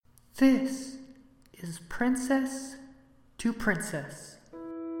This is Princess to Princess.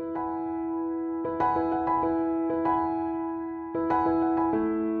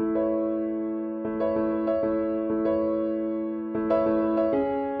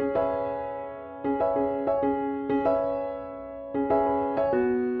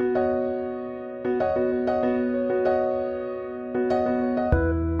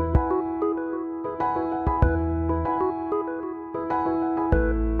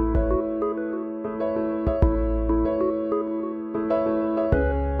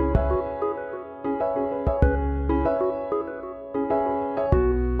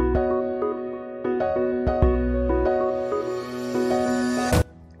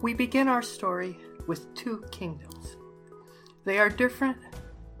 We begin our story with two kingdoms. They are different,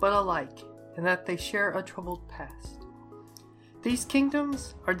 but alike, in that they share a troubled past. These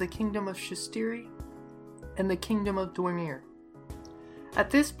kingdoms are the kingdom of Shistiri and the kingdom of Dwemer. At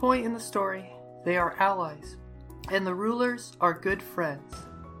this point in the story, they are allies, and the rulers are good friends.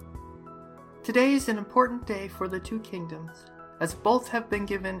 Today is an important day for the two kingdoms, as both have been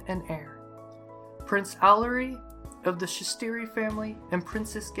given an heir. Prince Alary of the Shistiri family and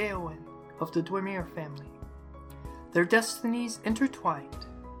Princess Gawain of the Dwemer family. Their destinies intertwined,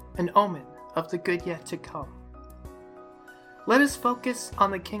 an omen of the good yet to come. Let us focus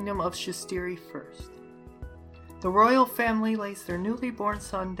on the kingdom of Shistiri first. The royal family lays their newly born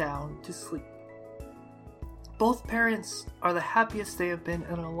son down to sleep. Both parents are the happiest they have been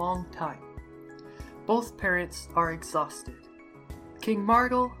in a long time. Both parents are exhausted. King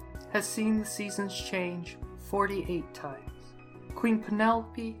Margal has seen the seasons change 48 times. Queen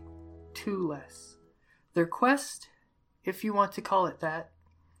Penelope, 2 less. Their quest, if you want to call it that,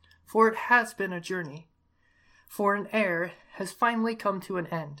 for it has been a journey, for an heir has finally come to an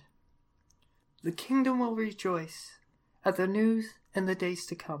end. The kingdom will rejoice at the news in the days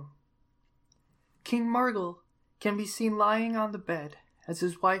to come. King Margal can be seen lying on the bed as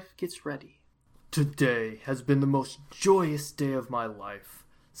his wife gets ready. Today has been the most joyous day of my life,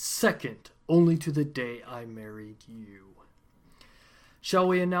 second only to the day I married you. Shall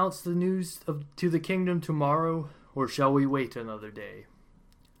we announce the news to the kingdom tomorrow, or shall we wait another day?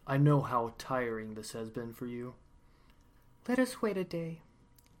 I know how tiring this has been for you. Let us wait a day.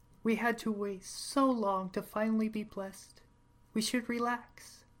 We had to wait so long to finally be blessed. We should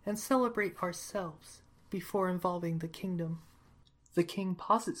relax and celebrate ourselves before involving the kingdom. The king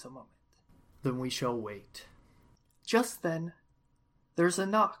pauses a moment. Then we shall wait. Just then, there's a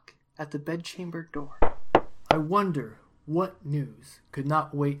knock at the bedchamber door. I wonder what news could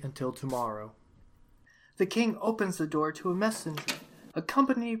not wait until tomorrow. The king opens the door to a messenger,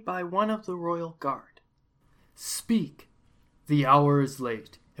 accompanied by one of the royal guard. Speak. The hour is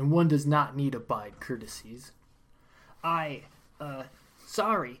late, and one does not need abide courtesies.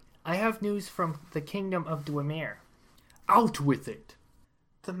 Sorry. I have news from the kingdom of Dwemer. Out with it!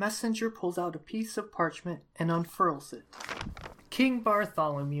 The messenger pulls out a piece of parchment and unfurls it. King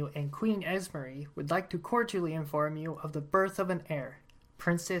Bartholomew and Queen Esmery would like to cordially inform you of the birth of an heir,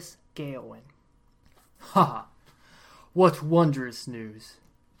 Princess Gawain. Ha! What wondrous news!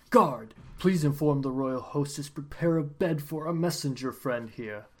 Guard, please inform the royal hostess prepare a bed for a messenger friend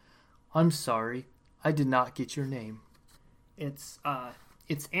here. I'm sorry, I did not get your name. It's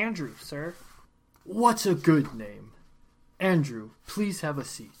Andrew, sir. What's a good name? Andrew, please have a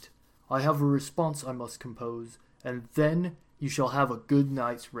seat. I have a response I must compose, and then you shall have a good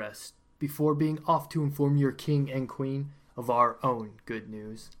night's rest before being off to inform your king and queen of our own good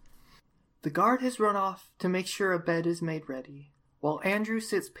news. The guard has run off to make sure a bed is made ready, while Andrew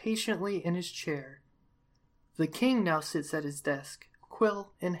sits patiently in his chair. The king now sits at his desk,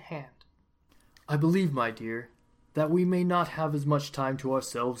 quill in hand. I believe, my dear, that we may not have as much time to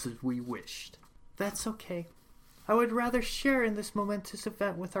ourselves as we wished. That's okay. I would rather share in this momentous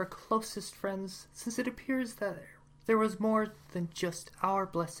event with our closest friends, since it appears that there was more than just our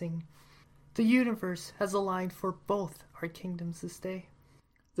blessing. The universe has aligned for both our kingdoms this day.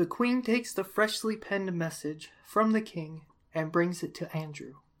 The queen takes the freshly penned message from the king and brings it to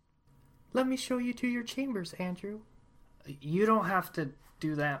Andrew. Let me show you to your chambers, Andrew. You don't have to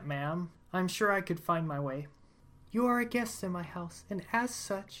do that, ma'am. I'm sure I could find my way. You are a guest in my house, and as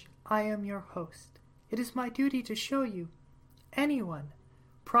such, I am your host. It is my duty to show you, anyone,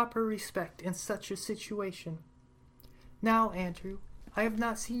 proper respect in such a situation. Now, Andrew, I have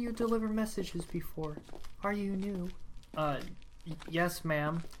not seen you deliver messages before. Are you new? Yes,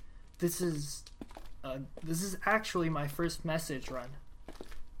 ma'am. This is actually my first message run.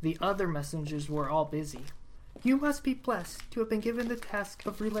 The other messengers were all busy. You must be blessed to have been given the task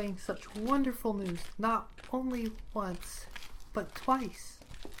of relaying such wonderful news, not only once, but twice.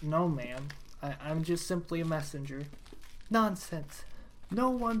 No, ma'am. I'm just simply a messenger. Nonsense. No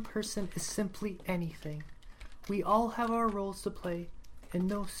one person is simply anything. We all have our roles to play, and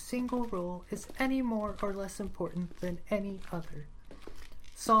no single role is any more or less important than any other.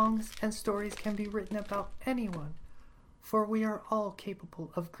 Songs and stories can be written about anyone, for we are all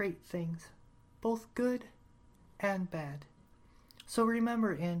capable of great things, both good and bad. So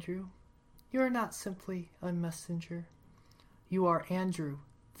remember, Andrew, you are not simply a messenger. You are Andrew,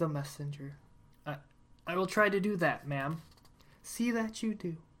 the messenger. I will try to do that, ma'am. See that you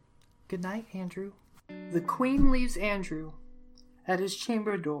do. Good night, Andrew. The Queen leaves Andrew at his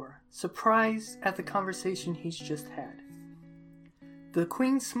chamber door, surprised at the conversation he's just had. The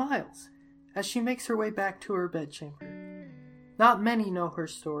Queen smiles as she makes her way back to her bedchamber. Not many know her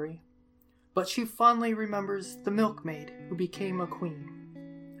story, but she fondly remembers the milkmaid who became a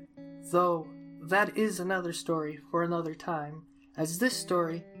queen. Though that is another story for another time, as this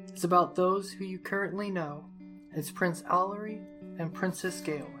story is about those who you currently know as Prince Alarie and Princess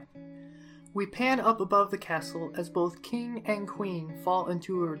Gawain. We pan up above the castle as both king and queen fall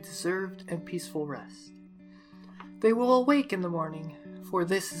into a deserved and peaceful rest. They will awake in the morning, for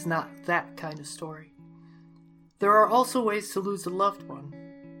this is not that kind of story. There are also ways to lose a loved one,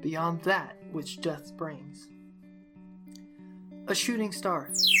 beyond that which death brings. A shooting star.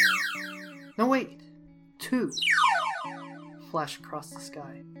 No, wait. 2 flash across the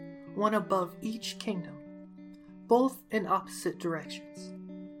sky, one above each kingdom, both in opposite directions.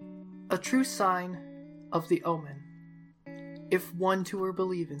 A true sign of the omen, if one to or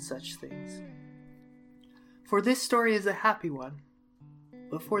believe in such things. For this story is a happy one,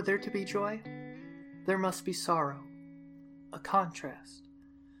 but for there to be joy, there must be sorrow, a contrast.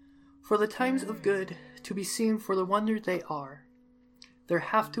 For the times of good to be seen for the wonder they are, there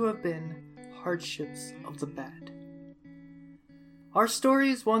have to have been hardships of the bad. Our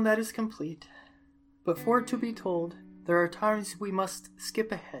story is one that is complete, but for it to be told, there are times we must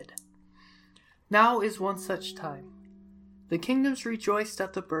skip ahead. Now is one such time. The kingdoms rejoiced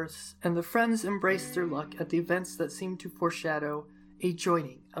at the births, and the friends embraced their luck at the events that seemed to foreshadow a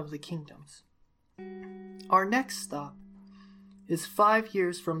joining of the kingdoms. Our next stop is 5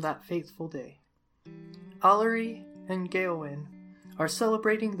 years from that fateful day. Alarie and Gawain are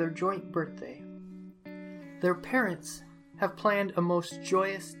celebrating their joint birthday. Their parents have planned a most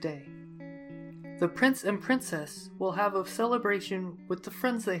joyous day. The prince and princess will have a celebration with the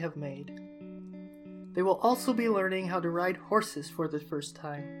friends they have made. They will also be learning how to ride horses for the first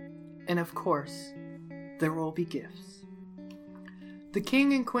time, and of course, there will be gifts. The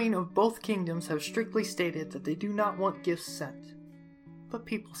king and queen of both kingdoms have strictly stated that they do not want gifts sent, but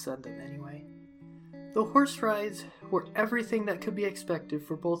people send them anyway. The horse rides were everything that could be expected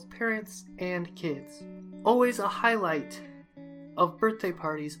for both parents and kids. Always a highlight of birthday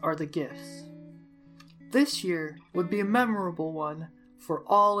parties are the gifts. This year would be a memorable one for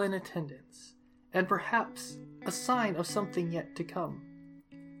all in attendance, and perhaps a sign of something yet to come.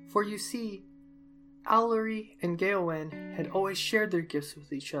 For you see, Alarie and Gawain had always shared their gifts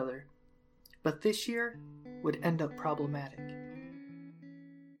with each other, but this year would end up problematic.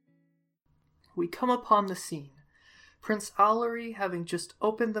 We come upon the scene, Prince Alarie having just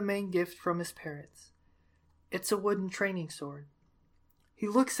opened the main gift from his parents. It's a wooden training sword. He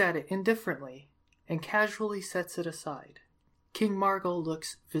looks at it indifferently and casually sets it aside. King Margal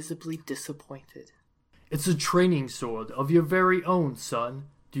looks visibly disappointed. It's a training sword of your very own, son.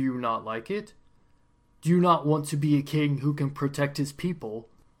 Do you not like it? Do you not want to be a king who can protect his people?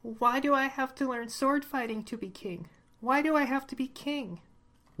 Why do I have to learn sword fighting to be king? Why do I have to be king?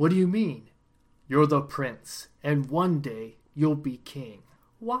 What do you mean? You're the prince, and one day you'll be king.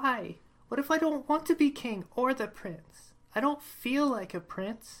 Why? What if I don't want to be king or the prince? I don't feel like a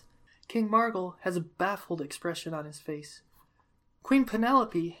prince. King Margal has a baffled expression on his face. Queen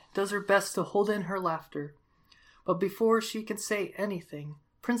Penelope does her best to hold in her laughter, but before she can say anything,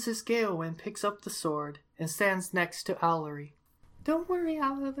 Princess Gawain picks up the sword and stands next to Alarie. Don't worry,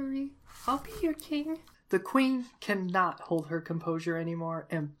 Alarie. I'll be your king. The queen cannot hold her composure anymore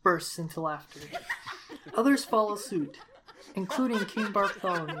and bursts into laughter. Others follow suit, including King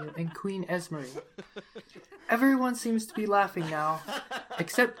Bartholomew and Queen Esmeralda. Everyone seems to be laughing now,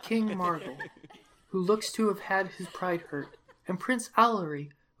 except King Margal, who looks to have had his pride hurt, and Prince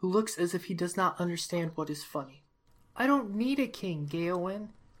Alarie, who looks as if he does not understand what is funny. I don't need a king, Gawain.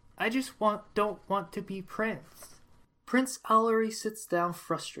 I just don't want to be prince. Prince Alarie sits down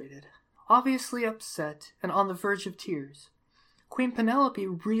frustrated, obviously upset and on the verge of tears. Queen Penelope,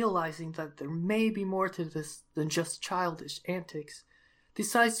 realizing that there may be more to this than just childish antics,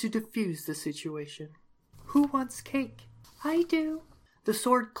 decides to defuse the situation. Who wants cake? I do. The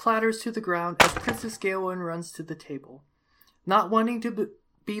sword clatters to the ground as Princess Gawain runs to the table. Not wanting to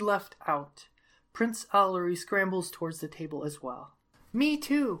be left out, Prince Alarie scrambles towards the table as well. Me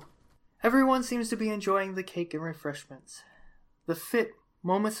too! Everyone seems to be enjoying the cake and refreshments. The fit,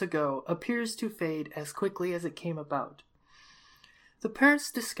 moments ago, appears to fade as quickly as it came about. The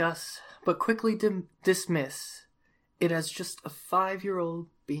parents discuss, but quickly dismiss, it as just a 5-year-old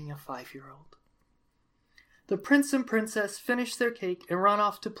being a 5-year-old. The prince and princess finish their cake and run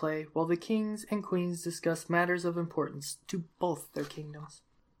off to play, while the kings and queens discuss matters of importance to both their kingdoms.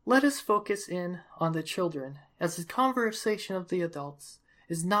 Let us focus in on the children, as the conversation of the adults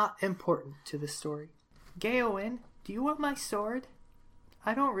is not important to the story. Gawain, do you want my sword?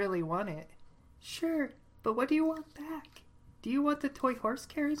 I don't really want it. Sure, but what do you want back? Do you want the toy horse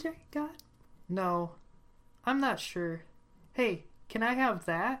carriage I got? No, I'm not sure. Hey, can I have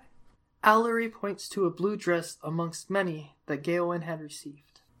that? Alarie points to a blue dress amongst many that Gawain had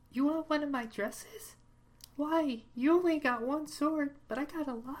received. You want one of my dresses? Why, you only got one sword, but I got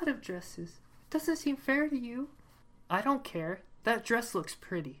a lot of dresses. Doesn't seem fair to you. I don't care. That dress looks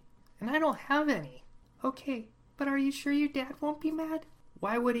pretty, and I don't have any. Okay, but are you sure your dad won't be mad?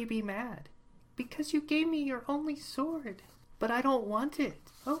 Why would he be mad? Because you gave me your only sword, but I don't want it.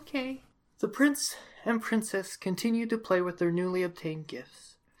 Okay. The prince and princess continue to play with their newly obtained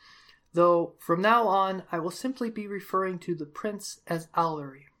gifts, though from now on I will simply be referring to the prince as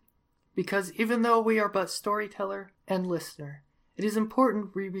Alarie, because even though we are but storyteller and listener, it is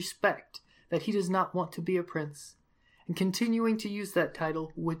important we respect that he does not want to be a prince, and continuing to use that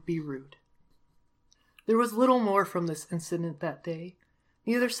title would be rude. There was little more from this incident that day.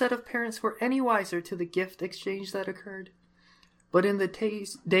 Neither set of parents were any wiser to the gift exchange that occurred, but in the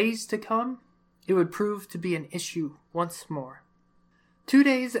days to come, it would prove to be an issue once more. 2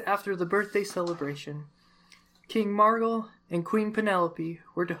 days after the birthday celebration, King Margal and Queen Penelope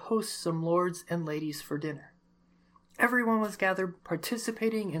were to host some lords and ladies for dinner. Everyone was gathered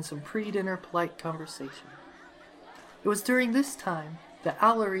participating in some pre-dinner polite conversation. It was during this time that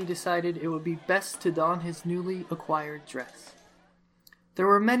Alarie decided it would be best to don his newly acquired dress. There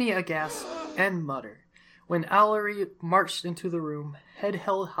were many a gasp and mutter when Alarie marched into the room, head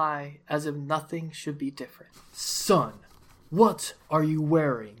held high as if nothing should be different. Son, what are you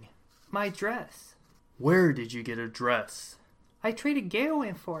wearing? My dress. Where did you get a dress? I traded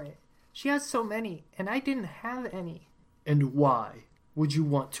Gawain for it. She has so many, and I didn't have any. And why would you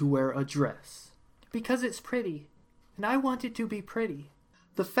want to wear a dress? Because it's pretty, and I want it to be pretty.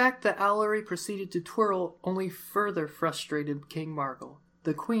 The fact that Alarie proceeded to twirl only further frustrated King Margal.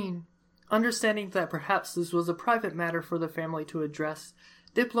 The queen, understanding that perhaps this was a private matter for the family to address,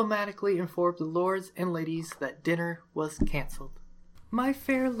 diplomatically informed the lords and ladies that dinner was cancelled. My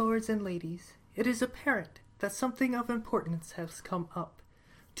fair lords and ladies, it is apparent that something of importance has come up,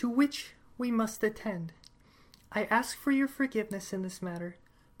 to which we must attend. I ask for your forgiveness in this matter,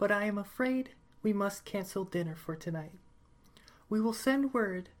 but I am afraid we must cancel dinner for tonight. We will send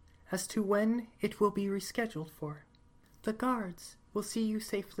word as to when it will be rescheduled for. The guards will see you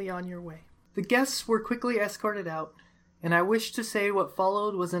safely on your way. The guests were quickly escorted out, and I wish to say what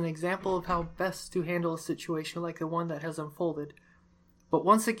followed was an example of how best to handle a situation like the one that has unfolded. But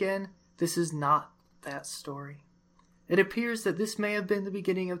once again, this is not that story. It appears that this may have been the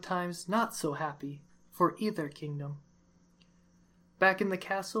beginning of times not so happy for either kingdom. Back in the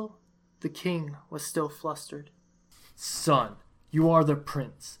castle, the king was still flustered. Son, you are the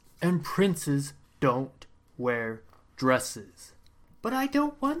prince, and princes don't wear dresses. But I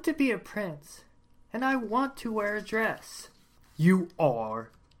don't want to be a prince, and I want to wear a dress. You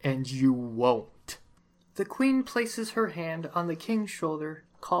are, and you won't. The queen places her hand on the king's shoulder,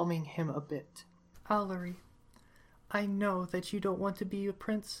 calming him a bit. Alarie, I know that you don't want to be a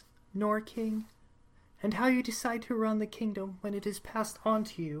prince nor king, and how you decide to run the kingdom when it is passed on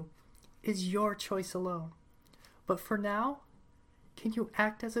to you is your choice alone. But for now, can you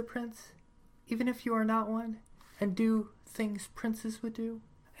act as a prince, even if you are not one, and do things princes would do,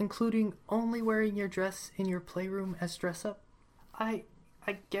 including only wearing your dress in your playroom as dress-up? I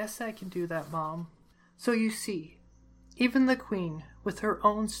guess I can do that, Mom. So you see, even the queen, with her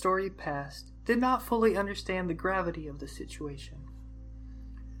own storied past, did not fully understand the gravity of the situation.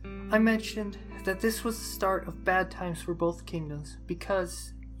 I mentioned that this was the start of bad times for both kingdoms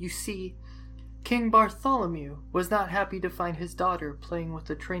because, you see, King Bartholomew was not happy to find his daughter playing with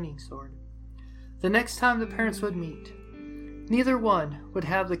a training sword. The next time the parents would meet, neither one would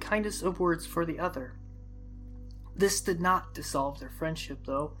have the kindest of words for the other. This did not dissolve their friendship,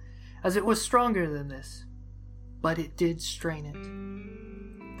 though, as it was stronger than this, but it did strain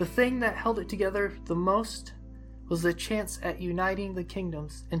it. The thing that held it together the most was the chance at uniting the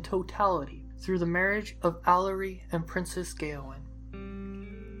kingdoms in totality through the marriage of Alarie and Princess Gawain.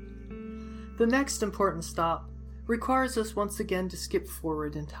 The next important stop requires us once again to skip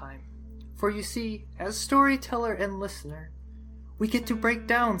forward in time. For you see, as storyteller and listener, we get to break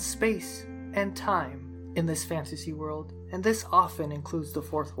down space and time in this fantasy world, and this often includes the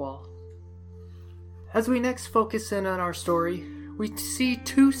fourth wall. As we next focus in on our story, we see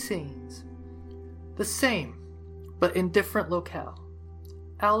two scenes, the same, but in different locale.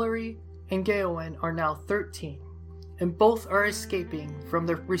 Alarie and Gawain are now 13, and both are escaping from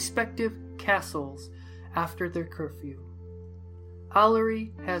their respective castles after their curfew.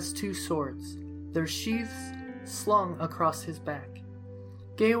 Alarie has 2 swords, their sheaths slung across his back.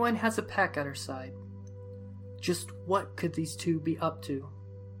 Gawain has a pack at her side. Just what could these two be up to?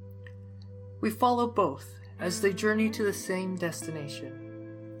 We follow both as they journey to the same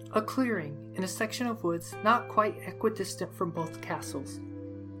destination, a clearing in a section of woods not quite equidistant from both castles.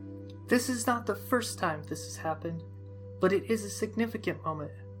 This is not the first time this has happened, but it is a significant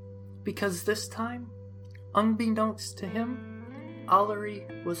moment, because this time, unbeknownst to him,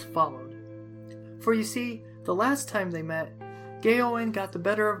 Alarie was followed. For you see, the last time they met, Gawain got the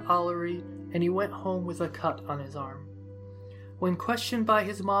better of Alarie and he went home with a cut on his arm. When questioned by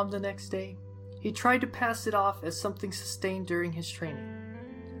his mom the next day, he tried to pass it off as something sustained during his training.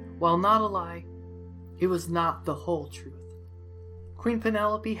 While not a lie, it was not the whole truth. Queen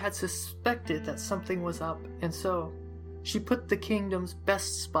Penelope had suspected that something was up, and so she put the kingdom's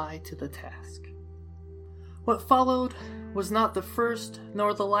best spy to the task. What followed was not the first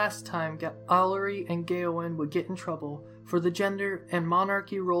nor the last time Alarie and Gawain would get in trouble for the gender and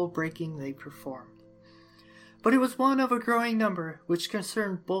monarchy role breaking they performed. But it was one of a growing number which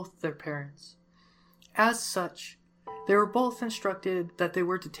concerned both their parents. As such, they were both instructed that they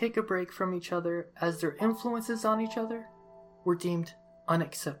were to take a break from each other as their influences on each other were deemed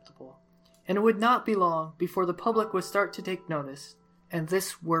unacceptable. And it would not be long before the public would start to take notice, and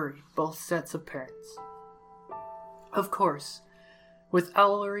this worried both sets of parents. Of course, with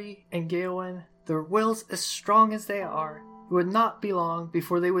Alarie and Gawain, their wills as strong as they are, it would not be long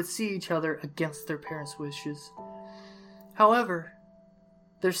before they would see each other against their parents' wishes. However,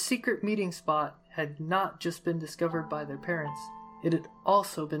 their secret meeting spot had not just been discovered by their parents, it had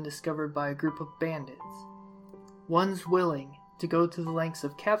also been discovered by a group of bandits, ones willing to go to the lengths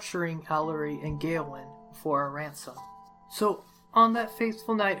of capturing Alarie and Gawain for a ransom. So, on that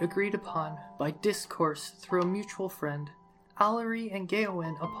fateful night agreed upon by discourse through a mutual friend, Alarie and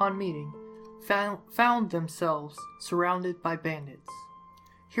Gawain, upon meeting, found themselves surrounded by bandits.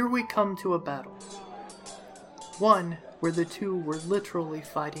 Here we come to a battle. One where the two were literally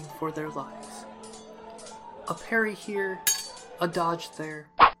fighting for their lives. A parry here, a dodge there,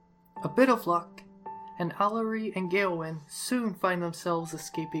 a bit of luck, and Alarie and Gawain soon find themselves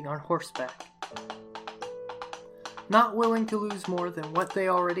escaping on horseback. Not willing to lose more than what they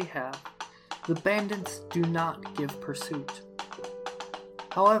already have, the bandits do not give pursuit.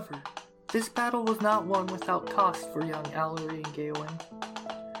 However, this battle was not won without cost for young Alarie and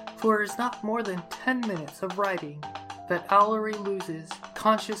Gawain, for it is not more than 10 minutes of riding that Alarie loses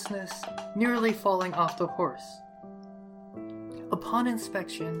consciousness, nearly falling off the horse. Upon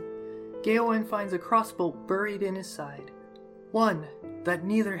inspection, Gawain finds a crossbow buried in his side, one that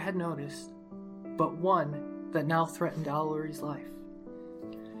neither had noticed, but one that now threatened Alarie's life.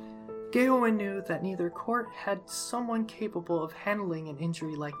 Gawain knew that neither court had someone capable of handling an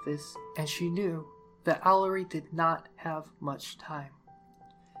injury like this, and she knew that Alarie did not have much time.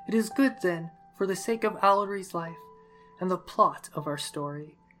 It is good, then, for the sake of Alarie's life and the plot of our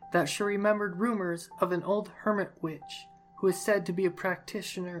story, that she remembered rumors of an old hermit witch who is said to be a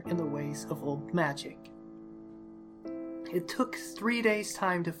practitioner in the ways of old magic. It took 3 days'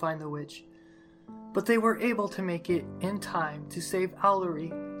 time to find the witch, but they were able to make it in time to save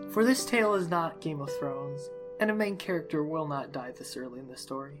Alarie, for this tale is not Game of Thrones, and a main character will not die this early in the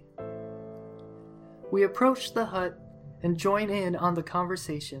story. We approach the hut and join in on the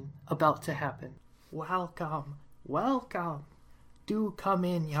conversation about to happen. "Welcome, welcome. Do come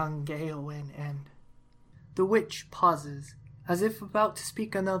in, young Gawain, and..." The witch pauses, as if about to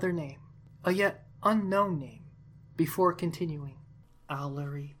speak another name, a yet unknown name, before continuing.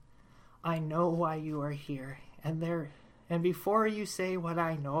 "Alarie, I know why you are here, and before you say what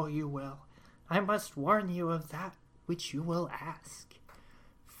I know you will, I must warn you of that which you will ask.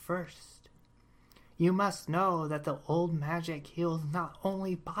 First, you must know that the old magic heals not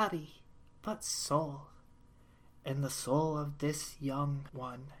only body, but soul. And the soul of this young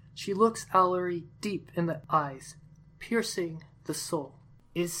one," she looks Alarie deep in the eyes, piercing the soul,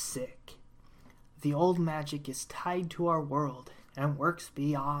 "is sick. The old magic is tied to our world and works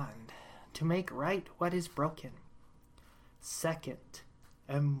beyond to make right what is broken. Second,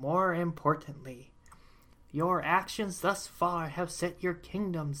 and more importantly, your actions thus far have set your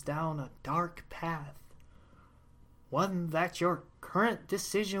kingdoms down a dark path. One that your current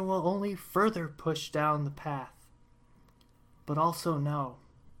decision will only further push down the path. But also know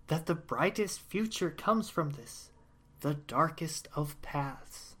that the brightest future comes from this, the darkest of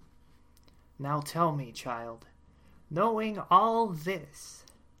paths. Now tell me, child, knowing all this,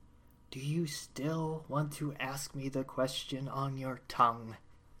 do you still want to ask me the question on your tongue?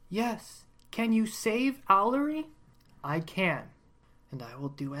 Yes. Can you save Alarie? I can, and I will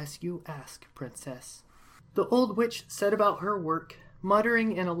do as you ask, princess. The old witch set about her work,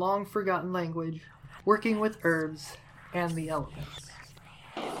 muttering in a long-forgotten language, working with herbs and the elements.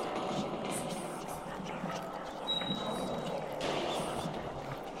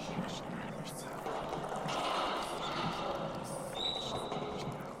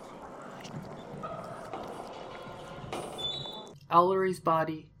 Alarie's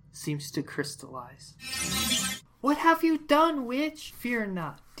body seems to crystallize. What have you done, witch? Fear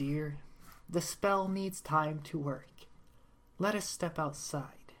not, dear. The spell needs time to work. Let us step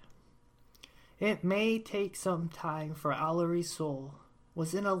outside. It may take some time, for Alarie's soul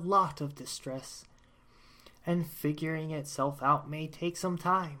was in a lot of distress, and figuring itself out may take some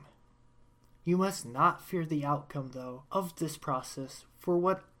time. You must not fear the outcome, though, of this process, for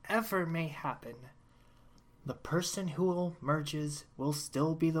whatever may happen, the person who emerges will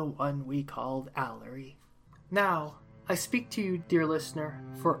still be the one we called Alarie. Now, I speak to you, dear listener,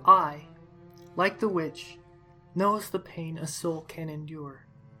 for I, like the witch, knows the pain a soul can endure.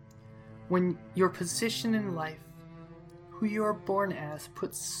 When your position in life, who you are born as,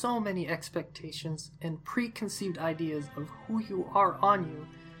 puts so many expectations and preconceived ideas of who you are on you,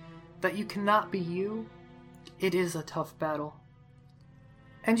 that you cannot be you, it is a tough battle.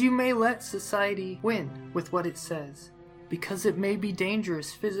 And you may let society win with what it says, because it may be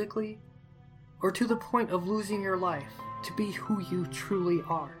dangerous physically, or to the point of losing your life to be who you truly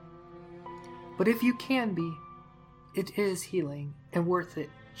are. But if you can be, it is healing and worth it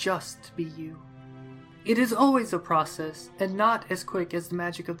just to be you. It is always a process, and not as quick as the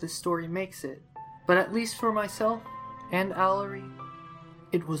magic of this story makes it, but at least for myself and Alarie,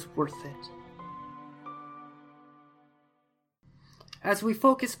 it was worth it. As we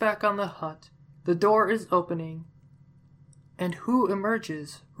focus back on the hut, the door is opening, and who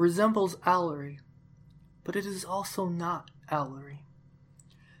emerges resembles Alarie, but it is also not Alarie.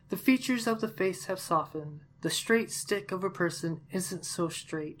 The features of the face have softened. The straight stick of a person isn't so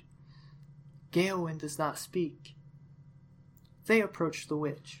straight. Gawain does not speak. They approach the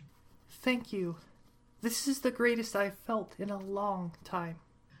witch. Thank you. This is the greatest I've felt in a long time.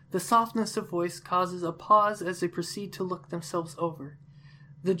 The softness of voice causes a pause as they proceed to look themselves over.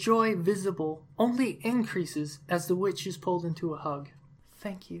 The joy visible only increases as the witch is pulled into a hug.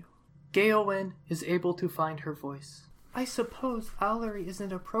 Thank you. Gawain is able to find her voice. I suppose Alarie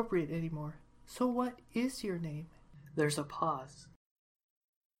isn't appropriate anymore. So what is your name? There's a pause.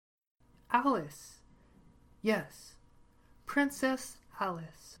 Alice. Yes. Princess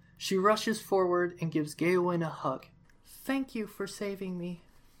Alice. She rushes forward and gives Gawain a hug. Thank you for saving me.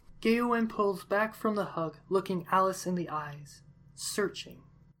 Gawain pulls back from the hug, looking Alice in the eyes, searching.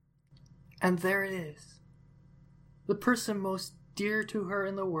 And there it is. The person most dear to her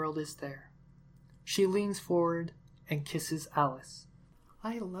in the world is there. She leans forward and kisses Alice.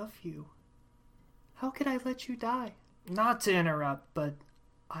 I love you. How could I let you die? Not to interrupt, but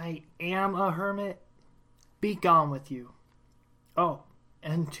I am a hermit. Be gone with you. Oh,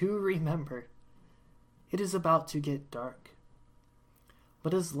 and do remember, it is about to get dark.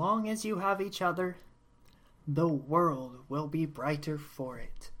 But as long as you have each other, the world will be brighter for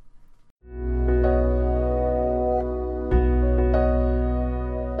it.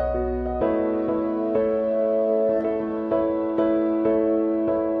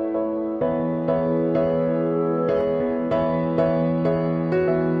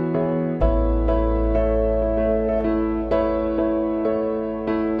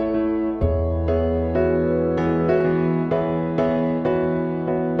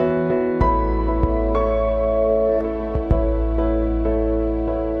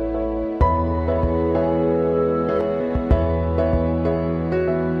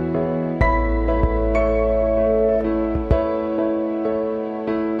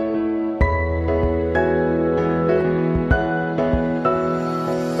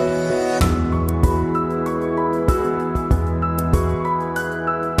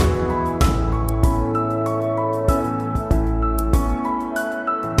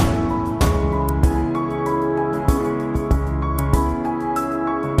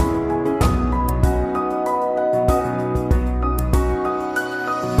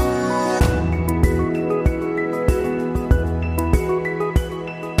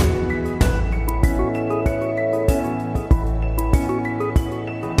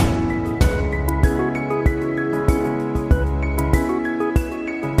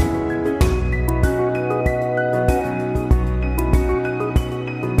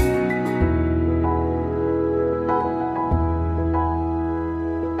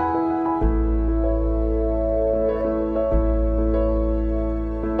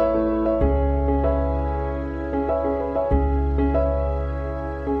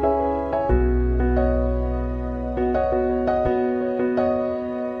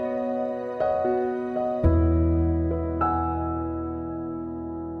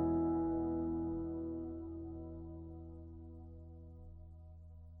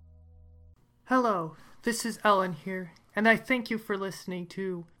 This is Ellen here, and I thank you for listening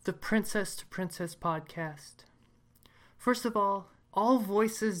to the Princess to Princess podcast. First of all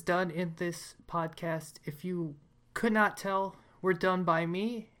voices done in this podcast, if you could not tell, were done by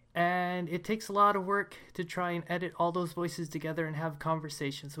me, and it takes a lot of work to try and edit all those voices together and have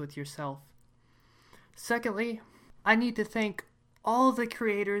conversations with yourself. Secondly, I need to thank all the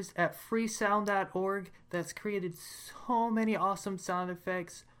creators at freesound.org that's created so many awesome sound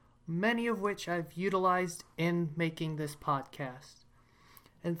effects, many of which I've utilized in making this podcast.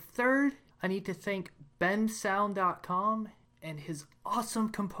 And third, I need to thank bensound.com and his awesome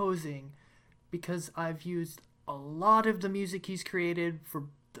composing, because I've used a lot of the music he's created for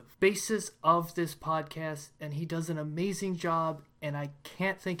the basis of this podcast, and he does an amazing job, and I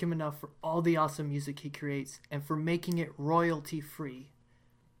can't thank him enough for all the awesome music he creates and for making it royalty free.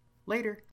 Later.